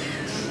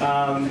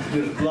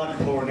 there was blood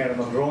pouring out of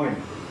my groin.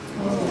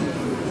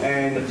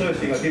 And the first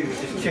thing I did was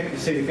just check to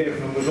see if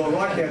everything was all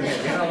right down there,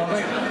 you know what I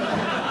mean?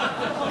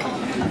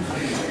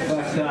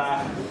 But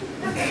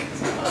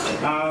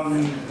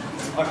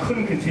I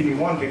couldn't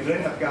continue on because I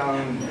ended up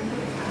going,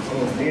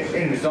 well, the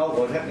end result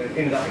was I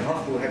ended up in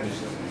hospital, had to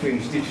be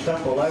stitched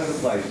up all over the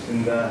place.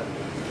 And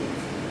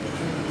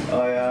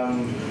I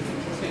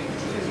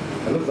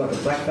looked like a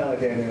black fella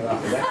down there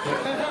after that.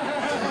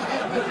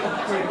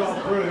 Pretty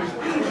well bruised.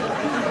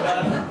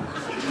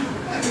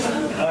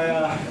 I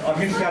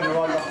missed going to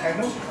ride off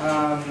Cagnal.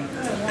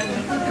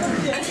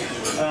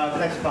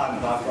 That's part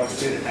and parcel. I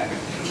said it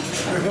happened.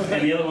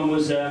 And the other one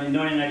was in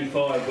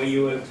 1985, where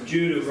you were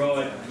due to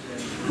ride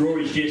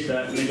Rory's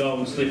Jester in the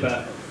Golden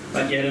Slipper,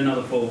 but you had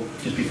another fall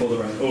just before the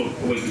race, or a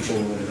week before,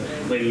 or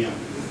whatever, leading up.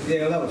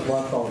 Yeah, well, that was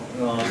my fault.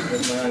 It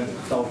was my own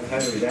fault,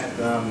 totally that.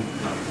 I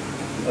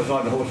was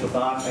riding a horse for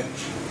Bart at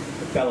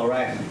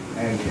Ballarat,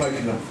 and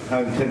approaching the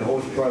home turn, the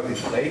horse broke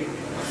his leg.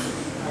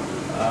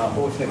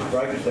 Horse never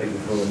broke his leg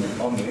before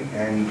on me,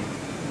 and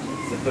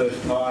the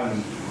first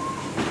time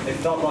it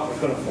felt like it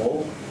was going to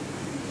fall.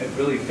 It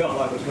really felt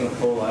like it was going to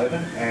fall over,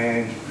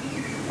 and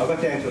I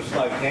got down to a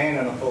slow can,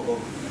 and I thought,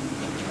 well,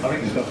 I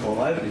reckon it's going to fall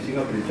over this thing,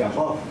 I'm going to jump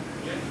off.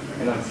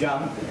 And I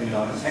jumped, and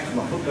actually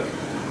my foot got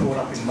caught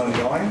up in one of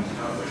the irons,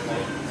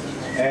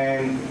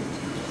 and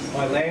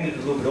I landed a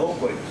little bit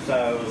awkward,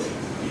 so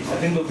I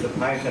didn't look at the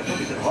pain, so I took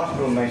it to the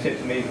hospital, and they said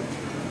to me,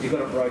 you've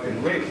got a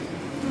broken rib.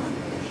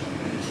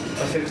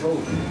 I said,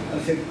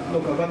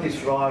 look, I got this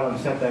ride on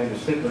Saturday in the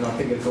slip, and I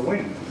think it's a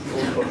win.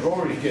 But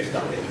Rory's just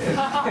up there.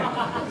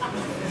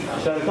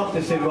 So the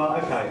doctor said, well,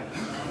 okay.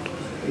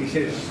 He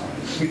says,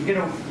 we can get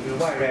a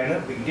way around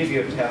it, we can give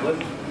you a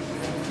tablet,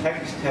 take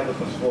this tablet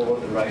for 4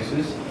 of the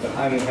races, but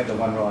only have the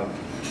one ride. I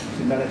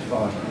said, no, that's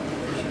fine.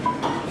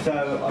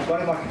 So I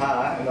got in my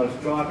car and I was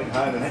driving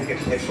home and I had to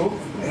get petrol,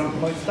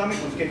 and my stomach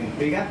was getting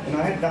bigger and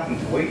I had nothing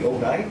to eat all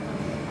day.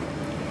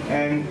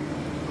 And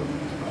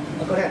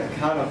I got out of the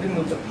car and I didn't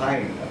look at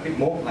pain, a bit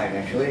more pain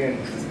actually, and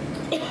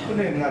I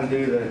couldn't even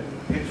undo the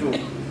petrol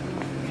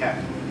cap.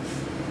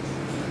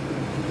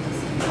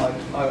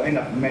 I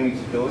ended up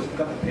managing to do it,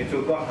 got the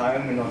petrol, got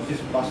home, and I was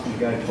just busting to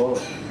go to the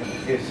toilet and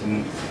piss,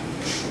 and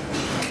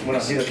when I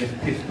did I just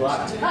pissed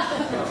blood. So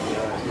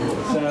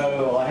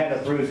I had a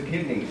bruised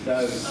kidney, so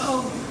I was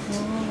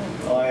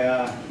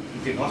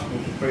in hospital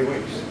for 3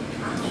 weeks.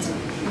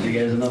 There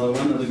goes another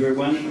one of the Group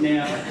 1.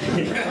 Now,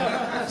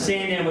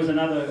 Sandown was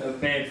another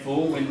bad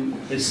fall when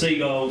the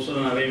seagulls, I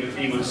don't know if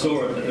anyone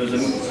saw it, but there was a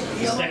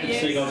stack of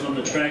seagulls on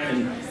the track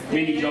and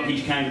many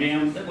jockeys came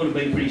down. That would have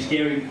been pretty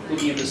scary,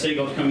 looking at the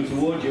seagulls coming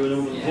towards you and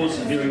all the horses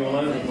veering all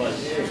over the place.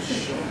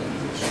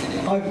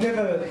 I've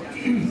never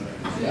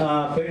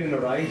been in a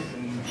race,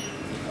 and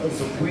it was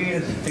the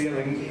weirdest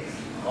feeling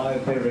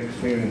I've ever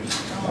experienced.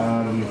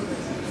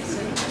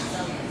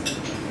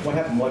 What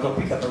happened was I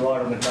picked up a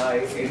ride on the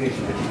day in this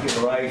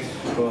particular race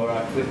for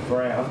Cliff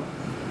Brown,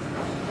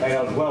 and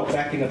I was well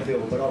back in the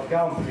field, but I was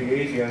going pretty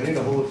easy. I knew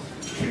the horse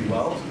pretty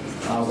well,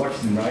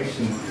 watched him race,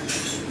 and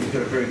he's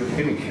got a very good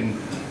finish. And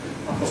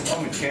I thought,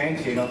 I'm a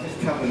chance here, and I was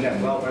just travelling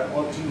that well. But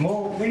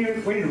when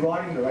you're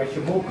riding the race,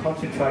 you're more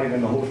concentrating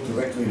on the horse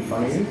directly in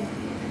front of you,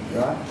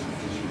 right?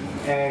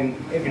 And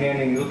every now and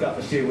then you look up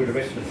to see where the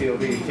rest of the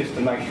field is, just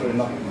to make sure they're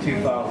not too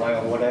far away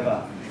or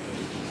whatever.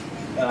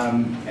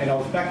 And I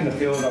was back in the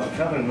field and I was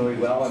travelling really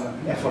well,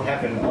 and that's what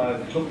happened. I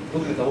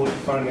looked at the horse in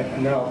front of me,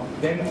 and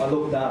then I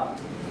looked up,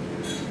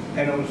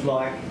 and it was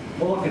like,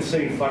 all I could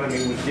see in front of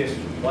me was just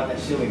like that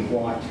ceiling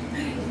white.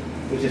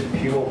 It was just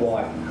pure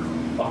white.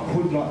 I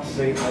could not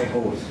see a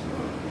horse.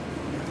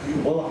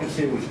 All I could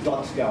see was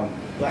dots going,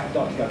 black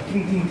dots going,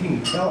 ting, ting,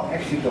 ting. No,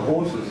 actually the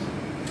horses.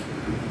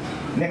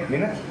 Next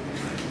minute,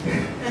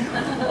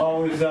 I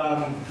was,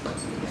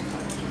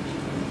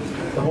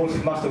 the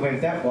horses must have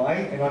went that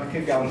way, and I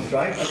kept going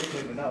straight. I didn't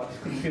even know. I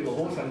just couldn't feel the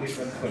horse underneath,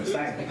 and it went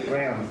bang, hit the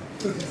ground.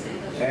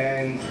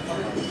 And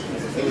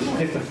there was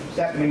just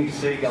that many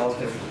seagulls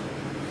that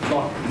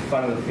flocked in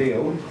front of the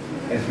field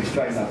as we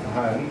straightened up for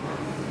home.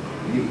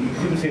 You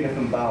couldn't see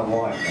anything bar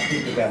white. I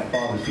think about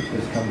 5 or 6 of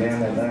us come down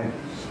that day.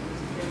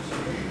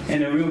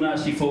 And a real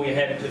nasty fall you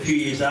had a few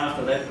years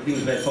after that, I think it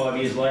was about 5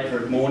 years later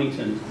at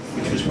Mornington,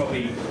 which was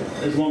probably,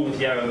 as long with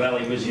Yarra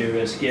Valley, was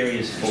your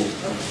scariest fall.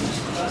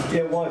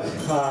 Yeah, it was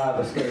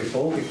the scariest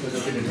fall because it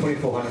was a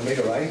 2,400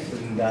 metre race,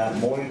 and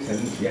Mornington,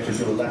 you have to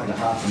do a lap and a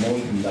half of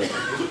Mornington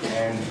basically.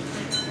 And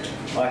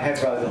I had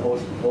rode the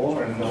horse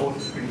before, and the horse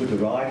was pretty good to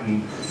ride,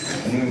 and I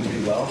knew him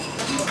pretty well.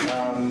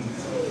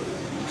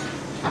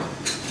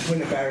 When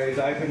the barriers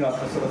opened, I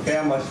sort of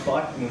found my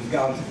spot and was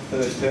going to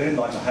the first turn,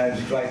 like the home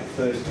straight the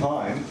first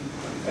time.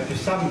 And for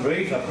some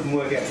reason, I couldn't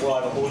work out why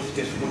the horse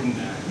just wouldn't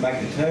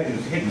make the turn. It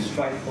was heading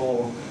straight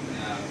for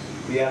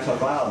the outside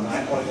rail, and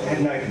I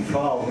had no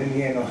control. And in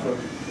the end, I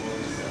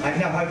had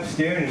no hope of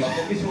steering him. I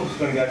thought, this horse is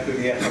going to go through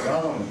the outside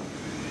rail on me.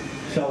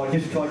 So I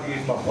just tried to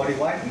use my body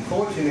weight, and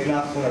fortunately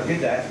enough, when I did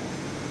that,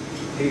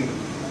 he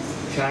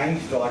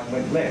changed, like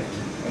went left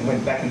and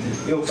went back into the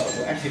field, but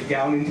we're actually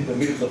going into the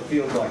middle of the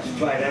field, like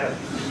straight at it.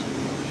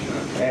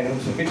 And it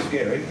was a bit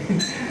scary.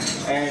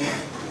 And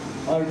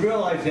I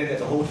realised then that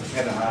the horse was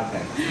having a heart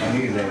attack. I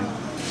knew then.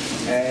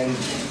 And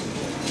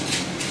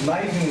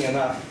amazingly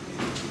enough,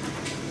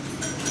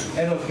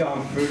 as I was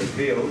going through the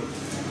field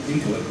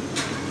into it,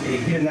 he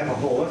hit another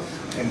horse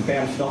and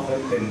bounced off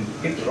it and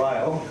hit the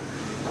rail,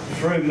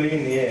 threw me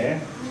in the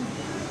air,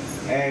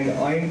 and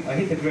I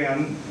hit the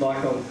ground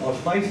like I was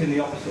facing the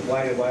opposite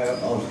way to where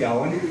I was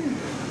going,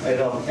 as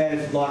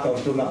like I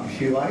was doing up the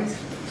shoelace.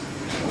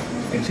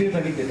 And as soon as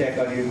I hit the deck,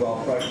 I knew, well,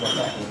 I broke my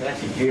back. I could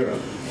actually hear it.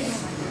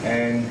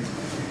 And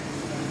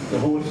the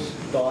horse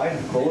died,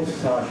 of course,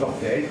 so I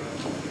dropped dead.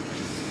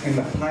 And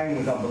the pain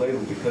was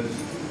unbelievable because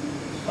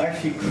I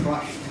actually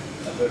crushed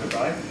a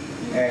vertebrae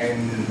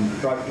and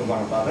broke the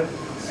one above it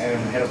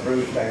and had a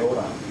bruised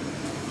aorta.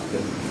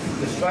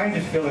 The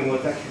strangest feeling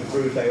was actually a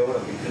bruised aorta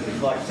because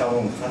it's like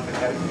someone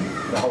suffocated me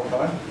the whole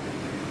time.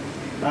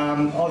 I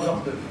was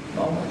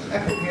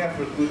that put me out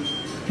for a good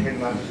 10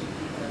 months.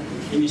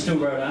 And you still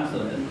rode after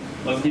that?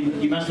 Like,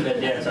 you must have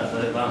had doubts after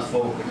that last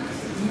fall.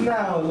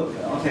 No, look,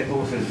 I've had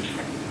horses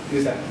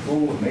do that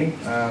before with me.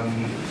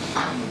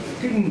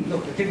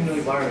 It didn't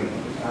really worry me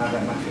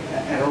that much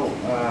at all.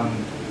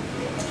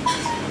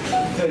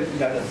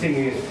 The thing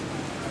is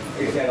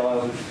that I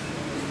was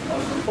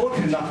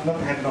fortunate enough not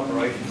to have an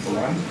operation for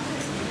one.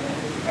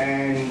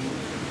 And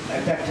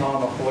at that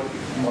time I thought,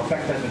 my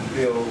back doesn't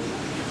feel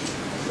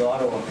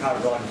right, or I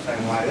can't ride the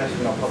same way. That's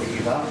when I'll probably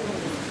give up.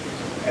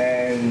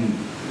 And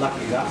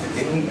lucky enough it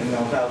didn't, and I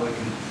was able to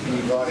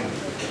continue riding.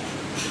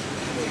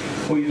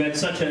 Well, you've had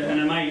such an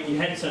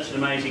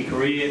amazing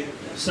career,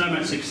 so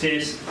much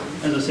success.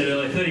 As I said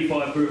earlier,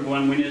 35 Group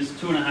 1 winners,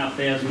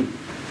 2,500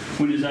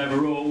 winners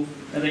overall.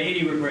 Are there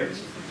any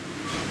regrets?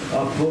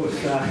 Of course.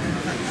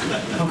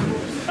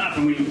 Apart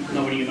from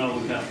not winning a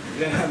Melbourne Cup.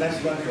 Yeah, that's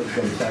what I was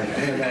going to say.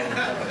 Yeah, Melbourne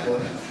Cup, of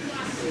course.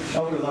 I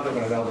would have loved to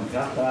win a Melbourne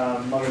Cup.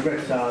 My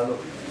regrets are, look,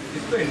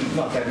 it's been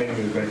not that many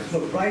regrets.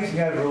 Look, racing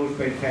overall has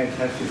been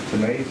fantastic to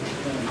me.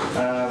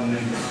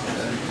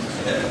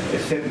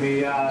 It's sent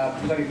me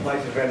plenty of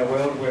places around the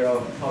world where I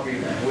probably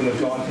wouldn't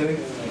have gone to.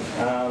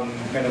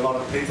 Met a lot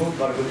of people, a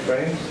lot of good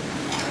friends.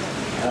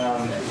 I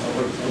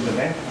would have done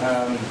that.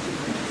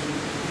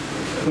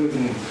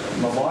 Including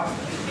my wife,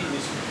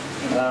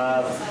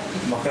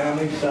 my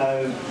family. So,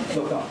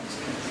 look,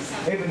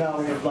 even though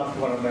we have loved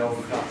to win a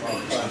Melbourne Cup,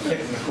 I've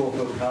second in the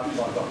Caulfield Cup, I've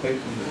got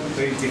beaten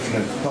in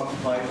the top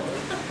plate.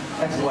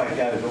 That's the way it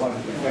goes.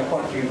 There are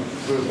quite a few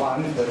Group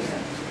 1s, but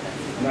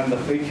none of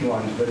the feature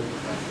ones. But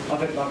I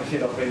think, like I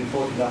said, I've been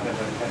fortunate enough to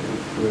have a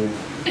good career.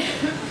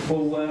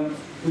 Well,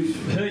 we've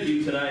heard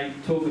you today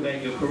talk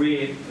about your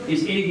career.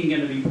 Is anything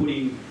going to be put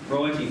in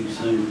writing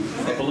soon?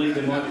 I believe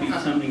there might be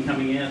something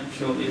coming out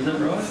shortly. Is that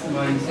right?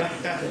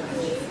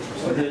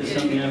 I heard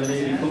something over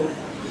there before.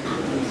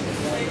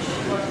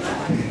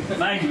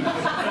 Maybe.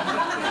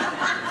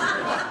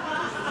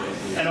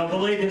 And I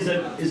believe is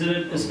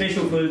it a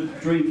special for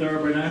Dream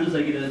Thoroughbred owners?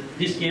 They get a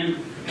discount.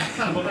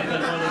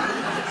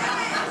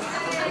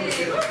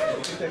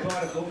 If they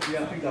buy a book,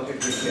 yeah, I think they'll get a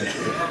discount.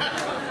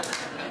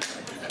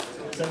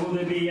 So will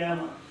there be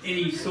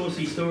any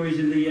saucy stories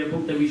in the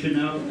book that we should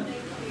know?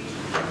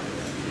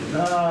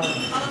 Oh,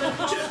 the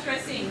cross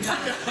dressing.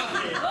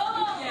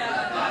 Oh,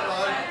 yeah.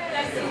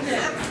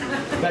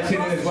 That's in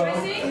there as well.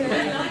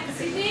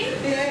 Sydney?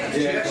 Yeah. Do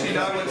you actually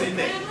know what's in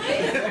there?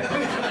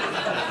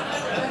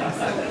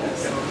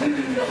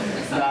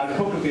 No, the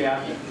book will be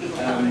out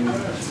early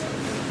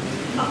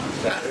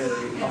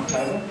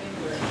October.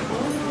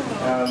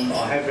 I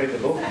have read the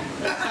book.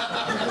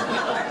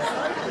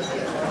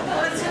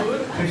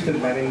 Kristen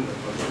Manning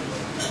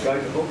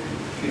wrote the book.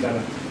 She's done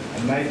an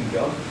amazing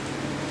job.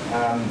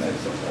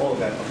 It's all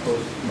about, of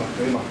course, my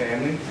career, my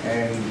family,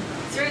 and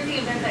Is there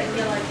anything about that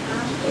yellow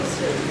car?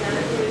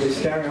 the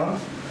stereo on.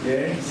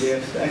 Yeah,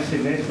 yes, that's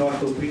in there. It's a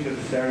nice little picture of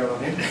the stereo on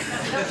him.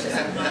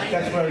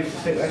 That's where I used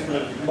to sit. That's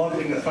where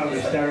modelling the front of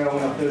the stereo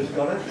when I first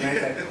got it. And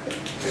that,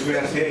 the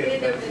grass hair,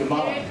 the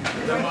mullet.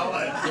 The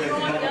mullet. Yeah, the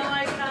mullet.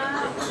 Yellow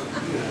car.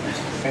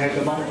 And had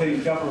the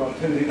Maltese jumper on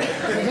too, didn't it?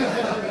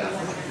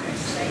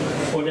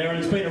 Well, Darren,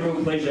 it's been a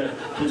real pleasure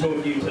to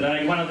talk to you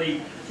today. Not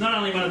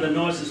only one of the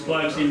nicest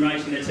blokes in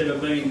racing that's ever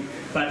been,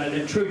 but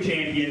a true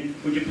champion.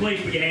 Would you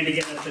please put your hand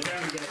together for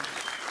Darren Gauci?